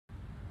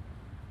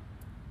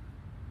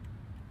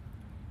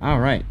All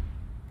right.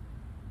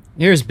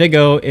 Here's Big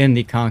O in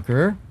the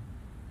Conqueror.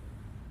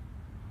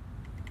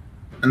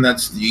 And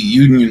that's the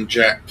Union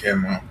Jack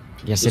camo.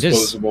 Yes,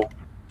 Disposable. it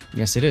is.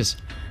 Yes, it is.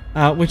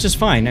 Which is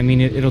fine. I mean,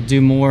 it'll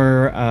do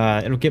more.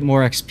 It'll get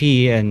more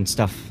XP and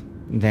stuff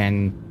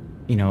than,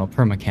 you know, a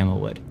perma camo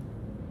would.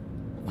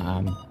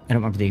 I don't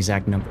remember the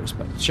exact numbers,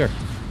 but sure,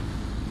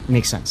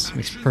 makes sense.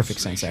 Makes perfect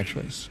sense,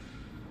 actually.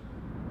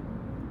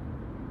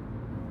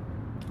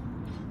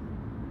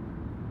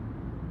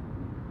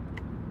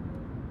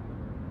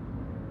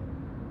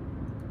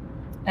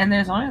 And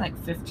there's only like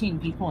 15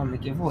 people in the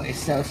giveaway,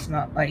 so it's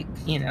not like,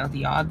 you know,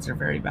 the odds are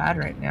very bad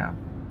right now.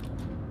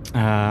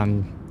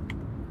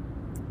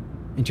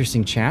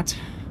 Interesting chat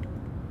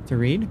to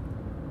read.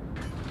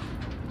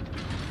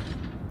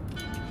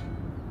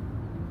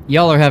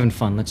 Y'all are having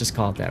fun, let's just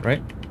call it that,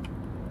 right?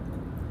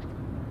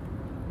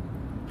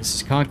 This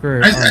is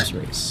Conqueror Arms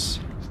Race.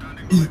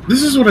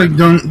 This is what I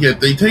don't get.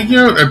 They take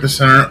out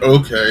Epicenter,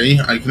 okay,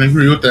 I can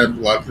agree with that. A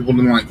lot of people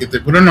didn't like it. They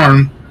put an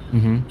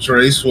arms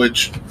race,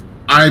 which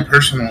I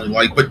personally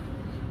like, but a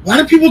lot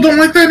of people don't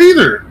like that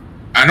either.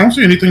 I don't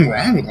see anything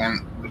wrong with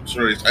arms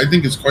race. I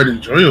think it's quite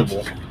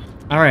enjoyable.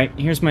 Alright,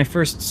 here's my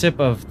first sip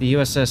of the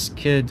USS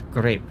Kid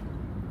Grape.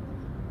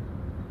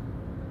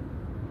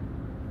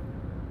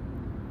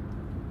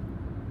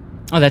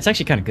 Oh, that's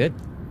actually kind of good.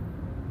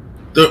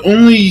 The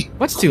only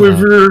What's too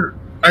quiver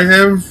I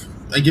have,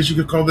 I guess you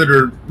could call it,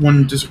 or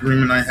one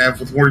disagreement I have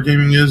with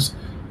Wargaming is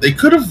they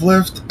could have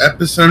left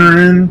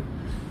Epicenter in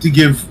to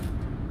give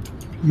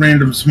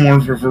randoms more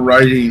of a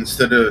variety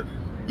instead of,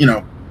 you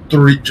know,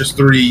 three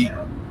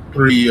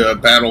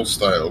battle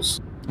styles.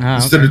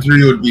 Instead of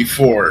 3, it would be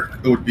 4.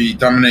 It would be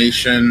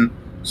Domination,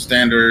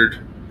 Standard,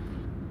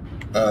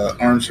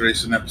 Arms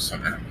Race, and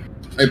Epicenter.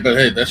 Hey, but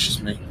hey, that's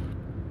just me.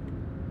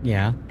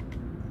 Yeah.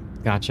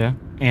 Gotcha.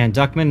 And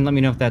Duckman, let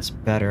me know if that's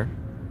better.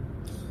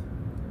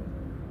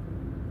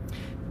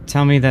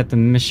 Tell me that the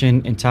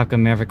mission in Taka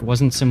Maverick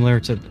wasn't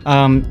similar to...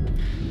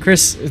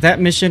 Chris,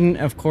 that mission,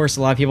 of course,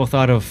 a lot of people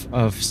thought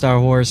of Star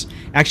Wars.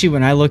 Actually,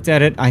 when I looked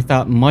at it, I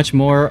thought much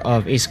more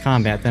of Ace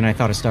Combat than I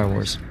thought of Star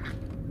Wars.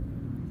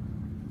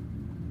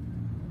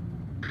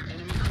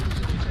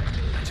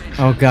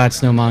 Oh god,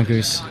 Snow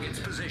Mongoose.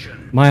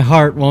 My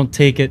heart won't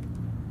take it.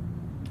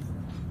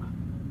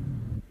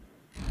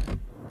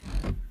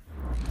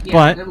 Yeah,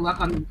 but good luck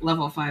on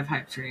level 5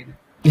 hype train.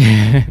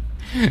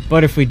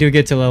 But if we do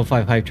get to level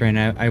 5 hype train,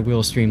 I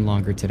will stream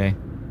longer today.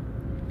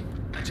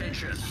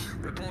 Attention.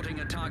 Reporting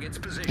a target's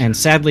position. And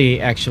sadly,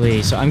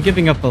 actually, so I'm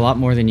giving up a lot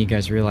more than you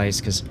guys realize,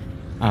 because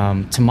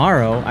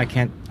tomorrow I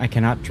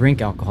cannot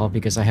drink alcohol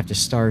because I have to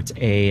start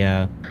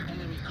prepping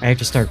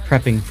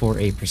for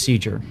a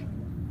procedure.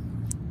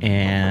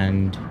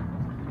 And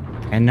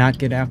cannot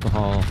get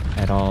alcohol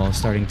at all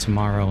starting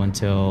tomorrow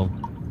until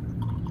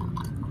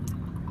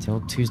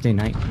Tuesday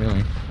night,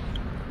 really.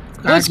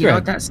 God, you know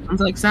what that sounds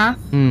like, Seth?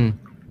 A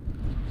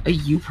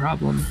you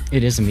problem.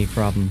 It is a me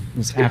problem.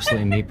 It's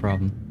absolutely a me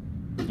problem.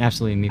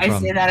 Absolutely a me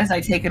problem. I say that as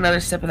I take another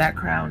sip of that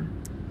crown.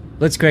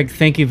 Let's, Greg,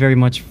 thank you very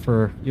much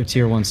for your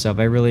tier 1 sub.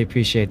 I really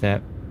appreciate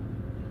that.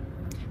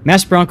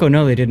 Mass Bronco,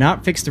 no, they did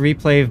not fix the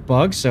replay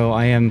bug, so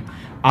I am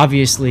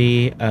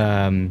obviously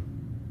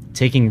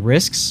taking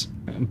risks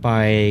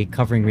by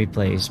covering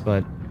replays,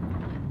 but,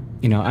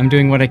 you know, I'm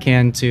doing what I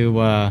can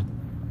to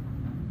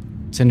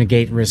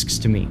negate risks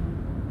to me.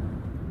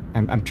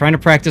 I'm trying to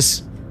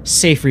practice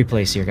safe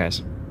replays here,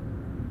 guys.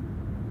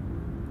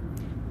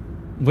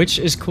 Which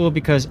is cool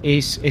because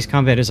Ace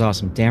Combat is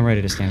awesome. Damn right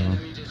it is standalone.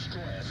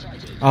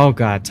 Oh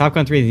god, Top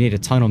Gun 3, they need a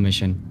tunnel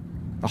mission.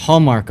 The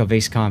hallmark of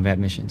Ace Combat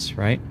missions,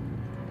 right?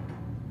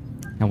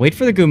 Now wait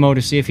for the Gumo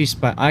to see if he's...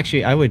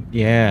 Actually, I would...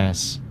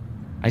 Yes.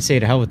 I'd say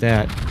to hell with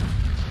that.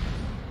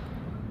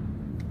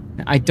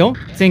 I don't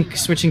think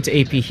switching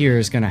to AP here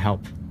is going to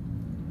help.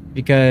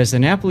 Because the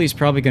Napoli is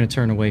probably going to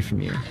turn away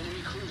from you.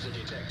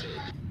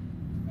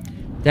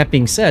 That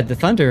being said, the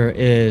Thunder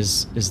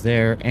is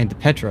there, and the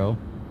Petro,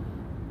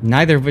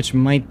 neither of which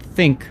might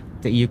think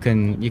that you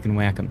can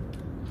whack them.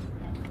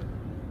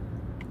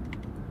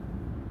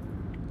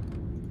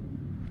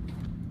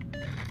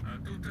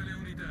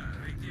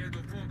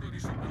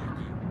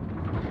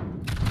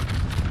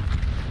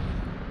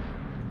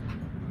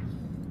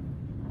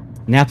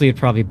 Napoli would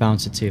probably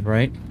bounce it too,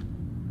 right?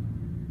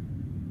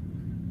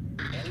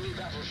 Enemy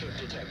battleship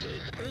detected.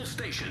 All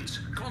stations,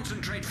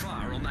 concentrate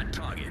fire on that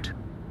target.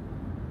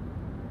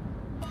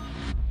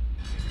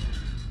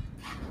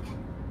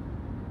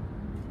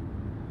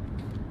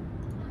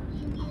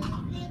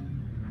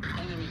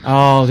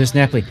 Oh, there's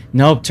Napoli.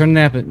 Nope, turn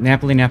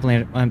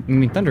Napoli. I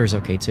mean, Thunder is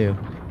okay too,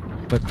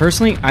 but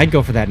personally, I'd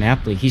go for that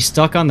Napoli. He's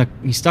stuck on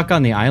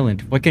the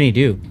island. What can he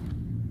do?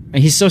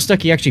 And he's so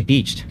stuck he actually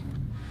beached.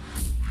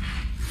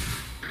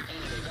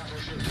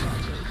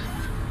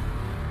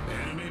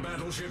 Enemy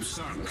battleship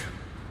sunk.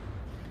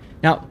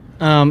 Now,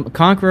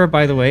 Conqueror,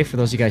 by the way, for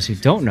those of you guys who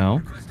don't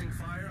know,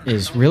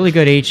 is really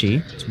good HE.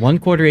 It's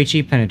 1/4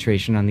 HE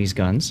penetration on these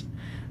guns.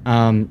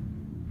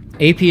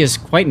 AP is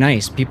quite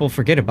nice. People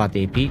forget about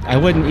the AP. I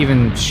wouldn't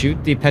even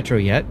shoot the Petro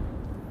yet.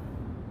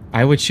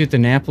 I would shoot the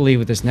Napoli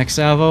with this next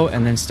salvo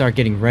and then start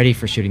getting ready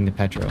for shooting the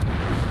Petro.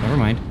 Never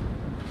mind.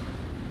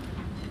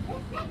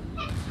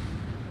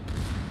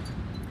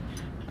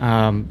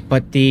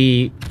 But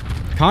the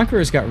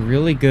Conqueror's got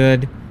really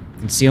good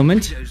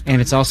concealment,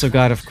 and it's also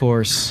got, of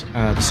course,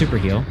 the super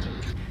heal.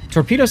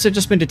 Torpedoes have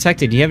just been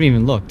detected. You haven't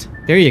even looked.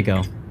 There you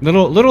go.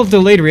 Little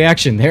delayed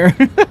reaction there.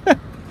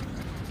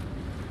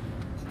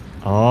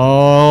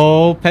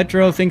 Oh,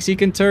 Petro thinks he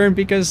can turn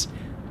because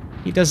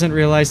he doesn't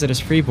realize that his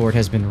freeboard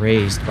has been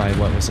raised by,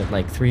 what was it,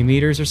 like 3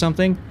 meters or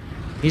something?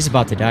 He's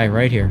about to die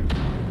right here.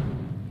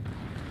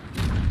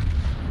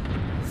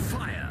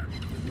 Fire.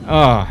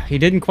 Oh, he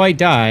didn't quite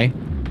die,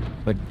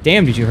 but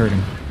damn did you hurt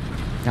him.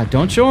 Now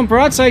don't show him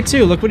broadside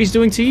too. Look what he's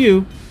doing to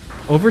you.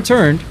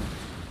 Overturned.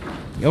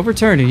 He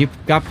overturned and you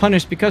got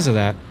punished because of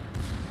that.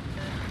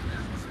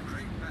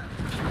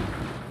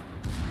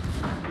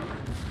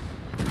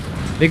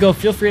 Big O,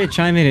 feel free to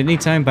chime in at any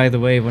time, by the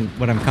way, when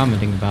what I'm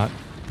commenting about.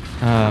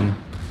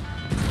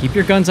 Keep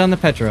your guns on the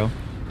Petro.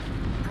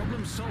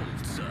 Problem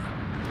solved, sir.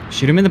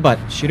 Shoot him in the butt.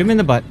 Shoot him in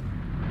the butt.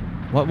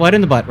 What in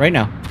the butt? Right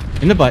now.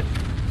 In the butt.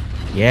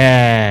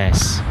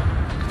 Yes.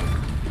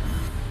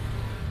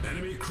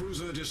 Enemy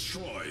cruiser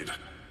destroyed.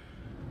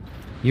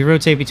 You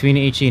rotate between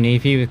HE and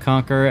AP with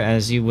Conqueror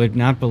as you would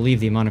not believe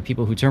the amount of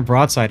people who turn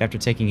broadside after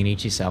taking an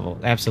HE salvo.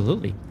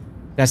 Absolutely.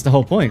 That's the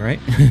whole point, right?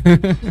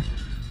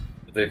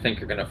 They think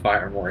you're gonna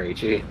fire more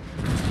HE.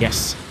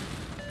 Yes.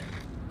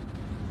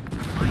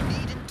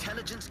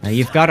 Now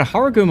you've got a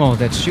Haragumo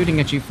that's shooting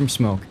at you from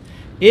smoke.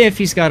 If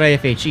he's got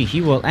IFHE,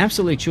 he will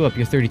absolutely chew up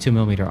your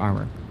 32mm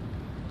armor.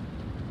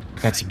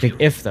 That's a big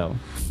if, though.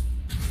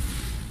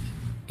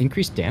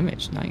 Increased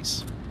damage,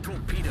 nice.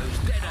 Torpedoes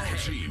dead ahead.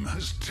 Team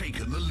has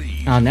taken the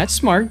lead. And that's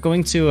smart,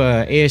 going to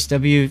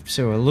ASW,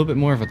 so a little bit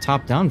more of a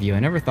top-down view. I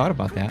never thought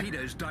about that.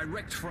 Torpedoes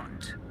direct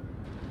front.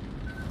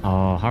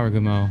 Oh,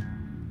 Haragumo.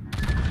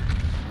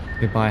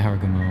 Goodbye,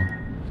 Haragumo.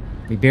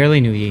 We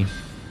barely knew ye.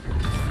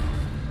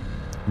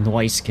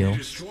 Nice kill.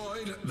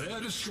 Destroyed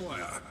their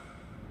destroyer.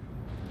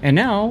 And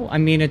now, I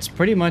mean, it's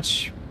pretty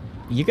much...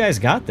 You guys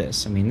got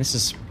this. I mean, this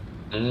is...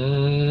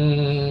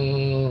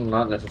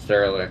 Not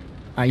necessarily.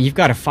 You've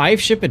got a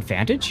 5-ship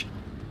advantage?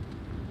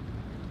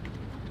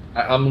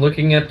 I'm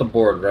looking at the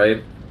board,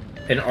 right?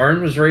 In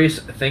arms race,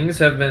 things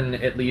have been,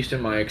 at least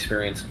in my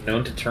experience,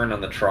 known to turn on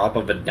the drop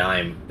of a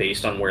dime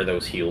based on where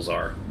those heals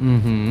are.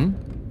 Mm-hmm.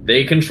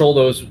 They control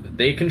those.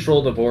 They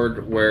control the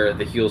board where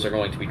the heals are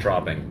going to be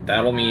dropping.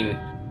 That'll mean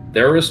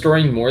they're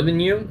restoring more than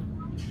you.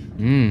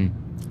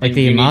 Like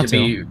the Yamato.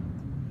 The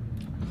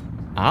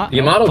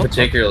Yamato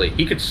particularly,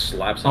 he could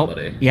slap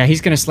somebody. Oh, yeah,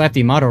 he's gonna slap the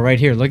Yamato right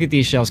here. Look at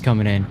these shells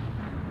coming in.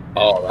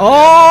 Oh!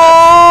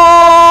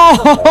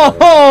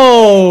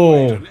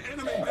 Oh!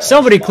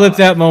 Somebody clip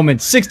that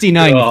moment.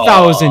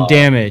 69,000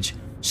 damage.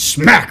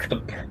 Smack!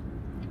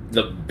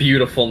 The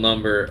beautiful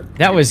number.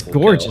 That was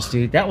Beautiful gorgeous,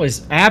 kill. dude. That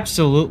was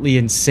absolutely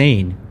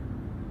insane.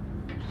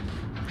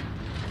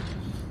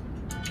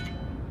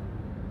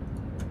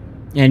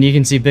 And you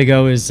can see Big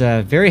O is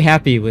very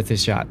happy with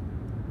his shot.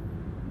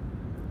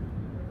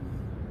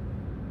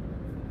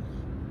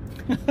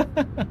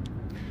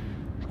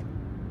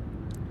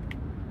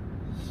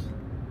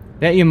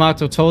 That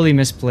Yamato totally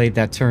misplayed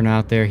that turn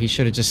out there. He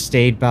should have just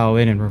stayed bow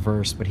in and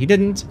reversed, but he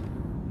didn't.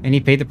 And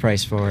he paid the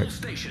price for it. All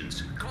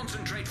stations,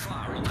 concentrate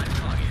fire on that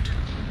target.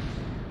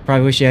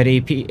 Probably wish he had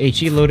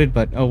HE loaded,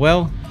 but oh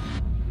well.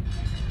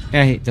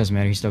 Yeah, it doesn't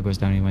matter. He still goes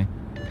down anyway.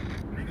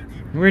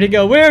 Where'd he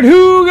go? Where'd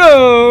who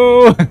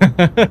go?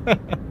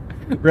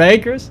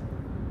 Right, Chris?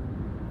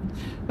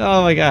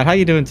 Oh my god. How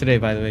you doing today,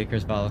 by the way,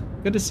 Chris Bala?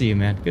 Good to see you,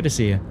 man. Good to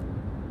see you.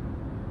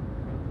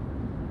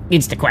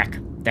 Insta-quack.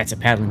 That's a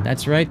paddling.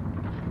 That's right.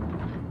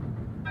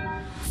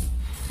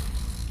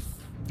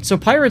 So,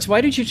 Pirates,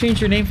 why did you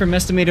change your name from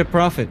Estimated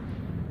Profit?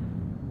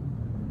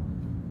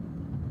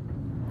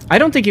 I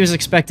don't think he was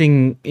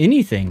expecting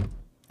anything,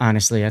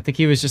 honestly. I think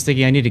he was just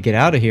thinking, I need to get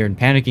out of here, and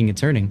panicking and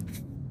turning.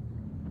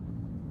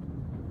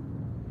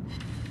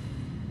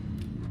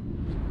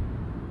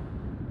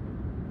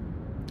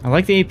 I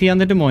like the AP on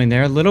the Des Moines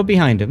there, a little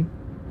behind him.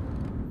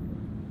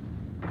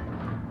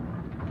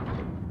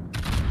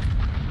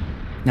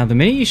 Now, the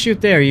minute you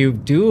shoot there, you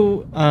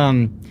do,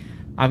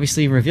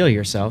 obviously reveal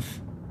yourself.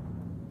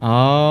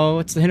 Oh,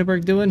 what's the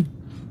Hindenburg doing?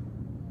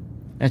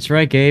 That's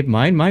right, Gabe.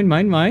 Mine, mine,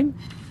 mine, mine.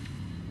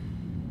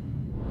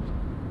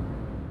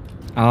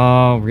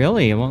 Oh,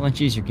 really? It won't let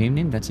you use your game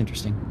name? That's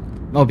interesting.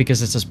 Oh,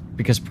 because it's just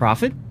because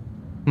profit?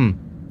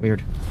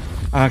 Weird.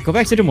 Go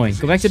back to Des Moines.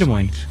 Go back to Des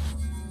Moines.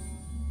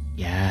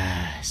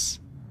 Yes.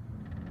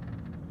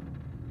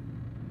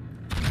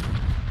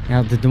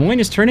 Now, the Des Moines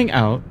is turning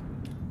out.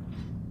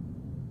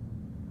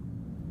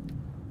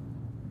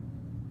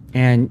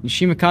 And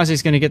Shimakaze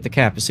is going to get the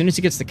cap. As soon as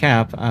he gets the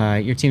cap,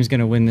 your team's going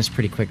to win this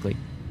pretty quickly.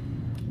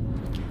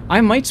 I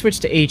might switch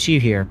to HE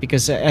here,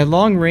 because at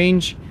long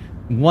range,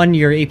 1,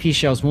 your AP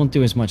shells won't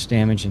do as much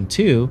damage, and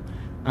 2,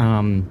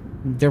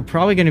 they're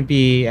probably going to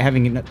be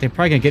having... They're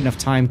probably going to get enough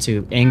time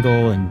to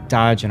angle and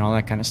dodge and all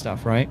that kind of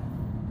stuff, right?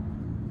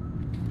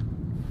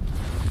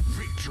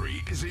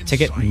 victory is in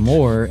ticket sight.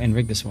 more and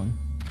rig this one.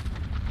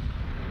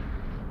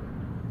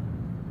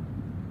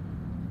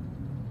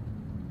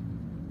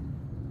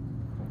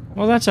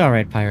 Well, that's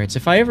alright, pirates.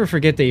 If I ever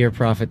forget that you're a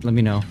prophet, let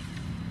me know.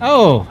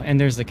 Oh, and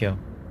there's the kill.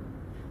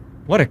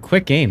 What a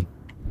quick game.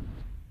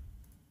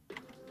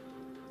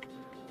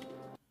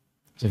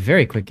 It's a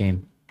very quick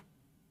game.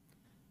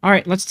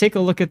 Alright, let's take a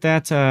look at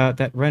that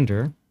that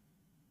render.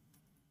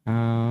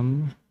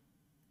 There's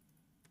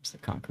the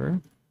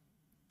Conqueror.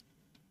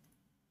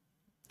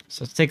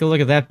 So let's take a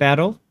look at that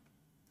battle.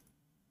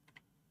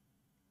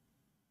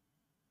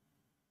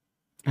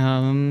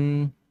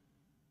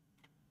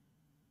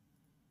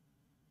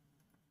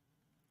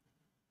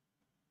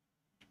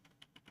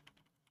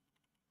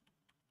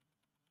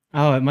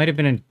 Oh, it might have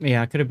been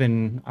yeah, it could have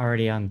been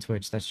already on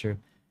Twitch, that's true.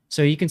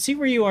 So you can see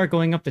where you are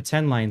going up the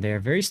 10 line there,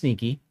 very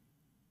sneaky.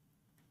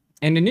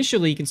 And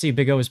initially you can see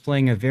Big O is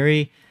playing a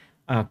very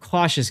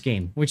cautious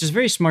game, which is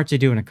very smart to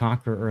do in a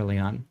Conqueror early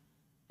on.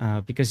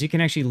 Because you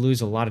can actually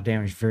lose a lot of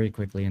damage very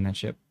quickly in that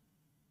ship.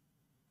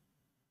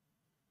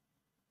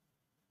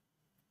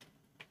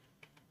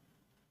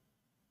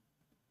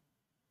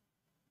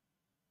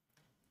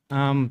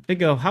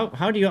 Big O,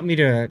 how do you want me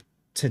to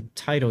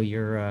title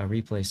your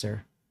replay,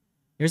 sir?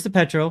 Here's the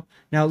petrol.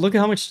 Now look at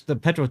how much the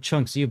petrol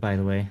chunks you, by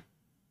the way.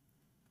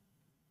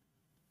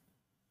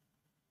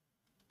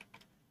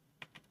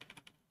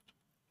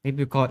 Maybe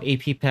we'll call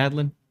it AP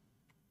paddling.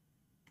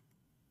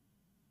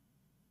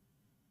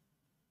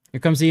 Here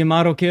comes the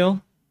Yamato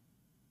kill.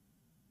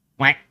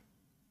 Whack.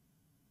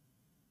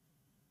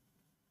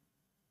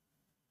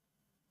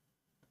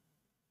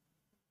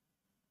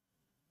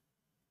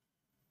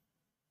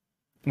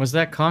 Was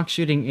that Conch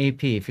shooting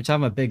AP? If you're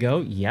talking about Big O,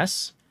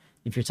 yes.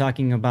 If you're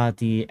talking about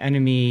the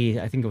enemy,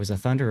 I think it was a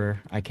Thunderer.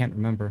 I can't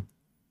remember.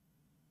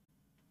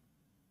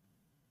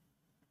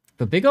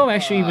 But Big O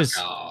actually was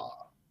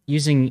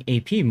using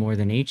AP more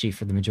than HE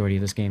for the majority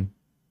of this game.